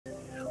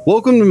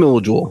Welcome to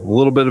Millijoule, a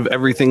little bit of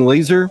everything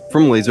laser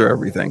from Laser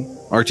Everything.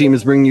 Our team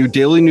is bringing you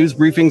daily news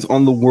briefings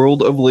on the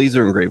world of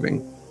laser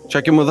engraving.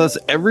 Check in with us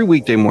every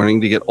weekday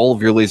morning to get all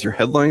of your laser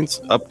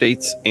headlines,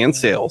 updates, and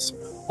sales,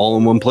 all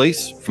in one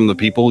place from the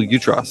people you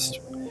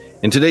trust.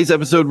 In today's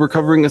episode, we're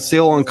covering a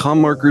sale on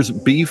ComMarker's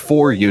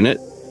B4 unit,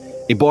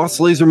 a Boss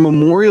Laser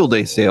Memorial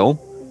Day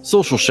sale,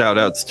 social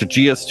shoutouts to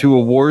GS2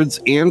 Awards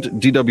and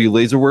DW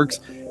Laserworks,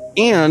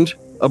 and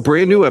a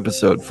brand new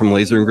episode from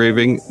Laser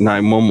Engraving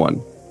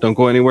 911. Don't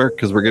go anywhere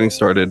because we're getting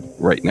started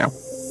right now.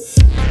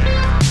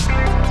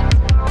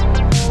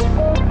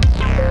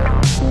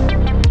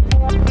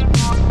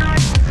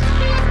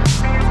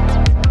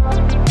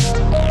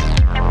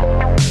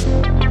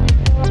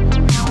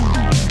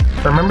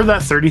 Remember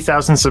that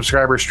 30,000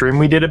 subscriber stream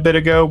we did a bit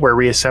ago where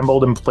we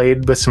assembled and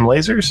played with some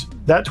lasers?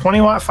 That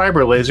 20-watt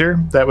fiber laser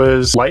that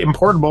was light and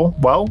portable,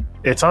 well,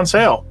 it's on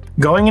sale.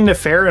 Going into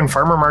fair and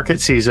farmer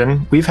market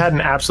season, we've had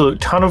an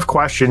absolute ton of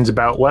questions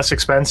about less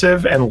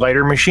expensive and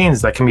lighter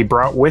machines that can be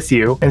brought with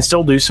you and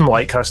still do some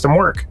light custom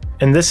work.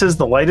 And this is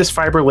the lightest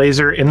fiber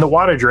laser in the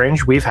wattage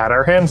range we've had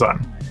our hands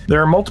on.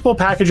 There are multiple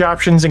package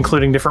options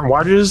including different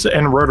wattages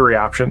and rotary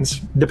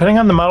options. Depending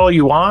on the model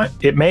you want,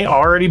 it may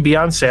already be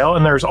on sale,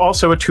 and there's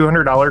also a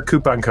 $200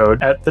 coupon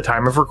code at the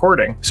time of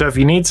recording. So if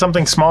you need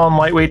something small and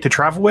lightweight to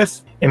travel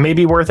with, it may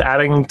be worth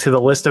adding to the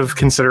list of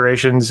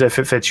considerations if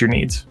it fits your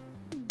needs.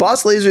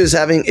 Boss Laser is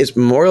having its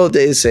Memorial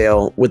Day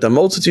sale with a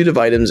multitude of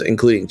items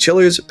including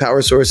chillers,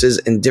 power sources,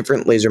 and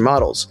different laser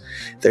models.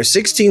 Their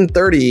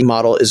 1630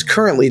 model is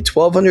currently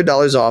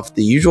 $1,200 off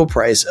the usual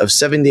price of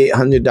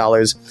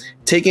 $7,800,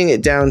 taking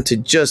it down to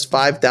just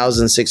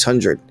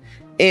 $5,600.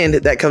 And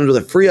that comes with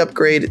a free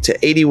upgrade to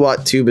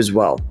 80-watt tube as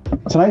well.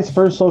 Tonight's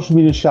first social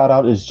media shout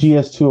out is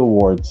GS2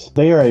 Awards.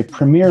 They are a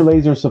premier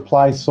laser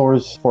supply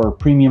source for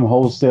premium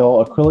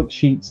wholesale acrylic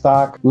sheet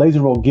stock, laser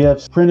roll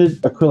gifts,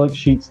 printed acrylic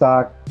sheet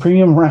stock,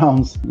 premium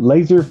rounds,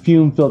 laser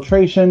fume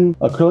filtration,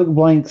 acrylic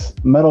blanks,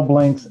 metal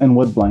blanks, and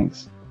wood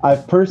blanks.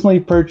 I've personally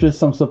purchased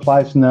some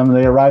supplies from them.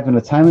 They arrived in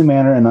a timely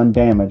manner and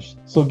undamaged.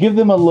 So give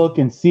them a look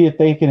and see if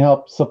they can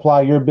help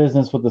supply your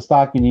business with the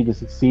stock you need to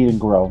succeed and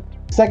grow.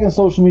 Second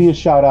social media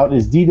shout out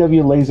is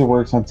DW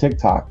Laserworks on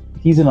TikTok.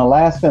 He's in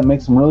Alaska and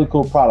makes some really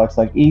cool products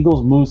like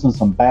eagles, moose, and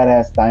some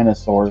badass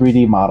dinosaur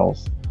 3D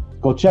models.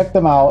 Go check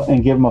them out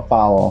and give them a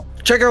follow.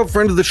 Check out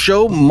friend of the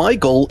show,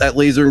 Michael at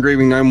Laser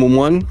Engraving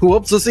 911, who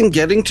helps us in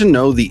getting to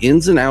know the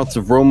ins and outs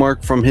of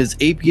Rowmark from his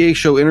APA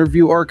show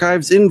interview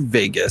archives in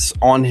Vegas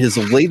on his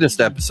latest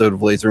episode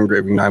of Laser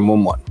Engraving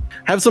 911.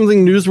 Have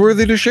something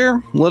newsworthy to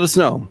share? Let us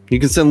know. You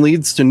can send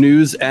leads to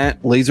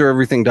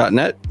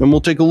news@lasereverything.net and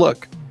we'll take a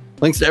look.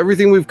 Links to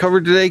everything we've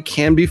covered today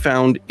can be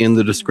found in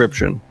the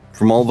description.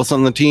 From all of us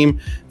on the team,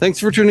 thanks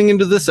for tuning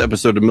into this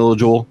episode of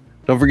Millijoule.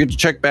 Don't forget to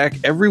check back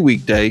every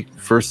weekday,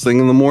 first thing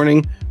in the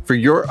morning, for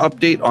your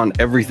update on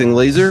everything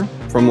laser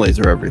from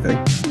Laser Everything.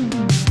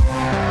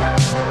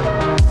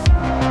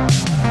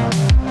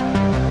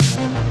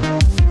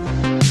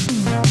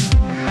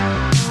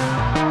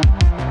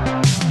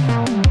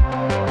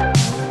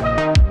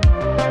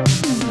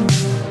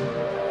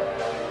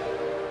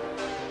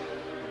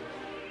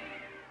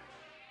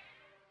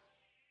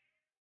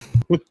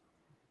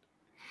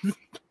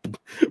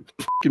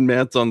 Fucking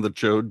Matt's on the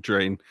chode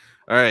train.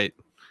 All right.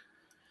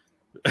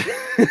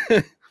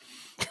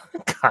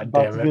 God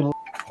damn it.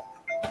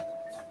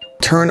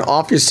 Turn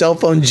off your cell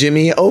phone,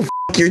 Jimmy. Oh,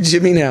 you're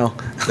Jimmy now.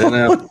 I'm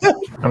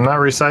not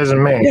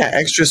resizing me. Yeah,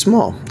 extra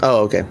small.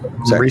 Oh, okay.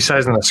 Sorry.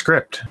 Resizing the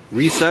script.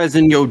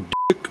 Resizing your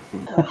dick.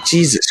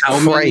 Jesus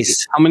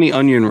Christ. How many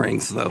onion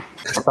rings, though?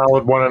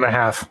 Solid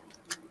 1.5.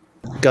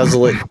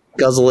 Guzzle it.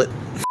 Guzzle it.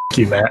 Thank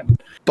you, Matt.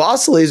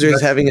 Boss Laser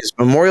is having its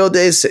Memorial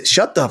Day.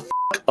 Shut the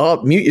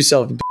up. Mute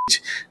yourself, bitch.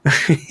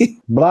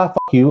 Blah,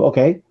 fuck you.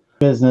 Okay.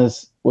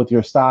 Business with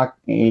your stock,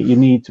 you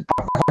need to.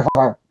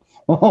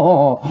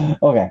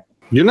 Okay.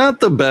 You're not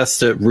the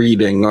best at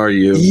reading, are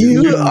you?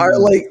 You are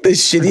like the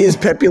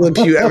shittiest Pepe Le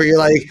Pew ever. You're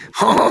like,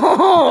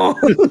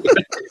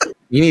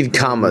 you need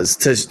commas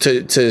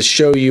to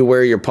show you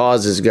where your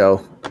pauses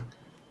go.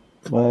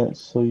 What?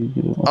 So you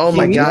do. Oh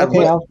my God.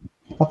 Okay, I'll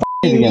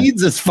he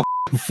needs his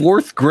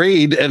fourth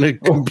grade and a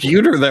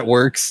computer that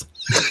works.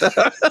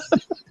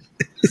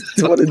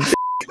 What a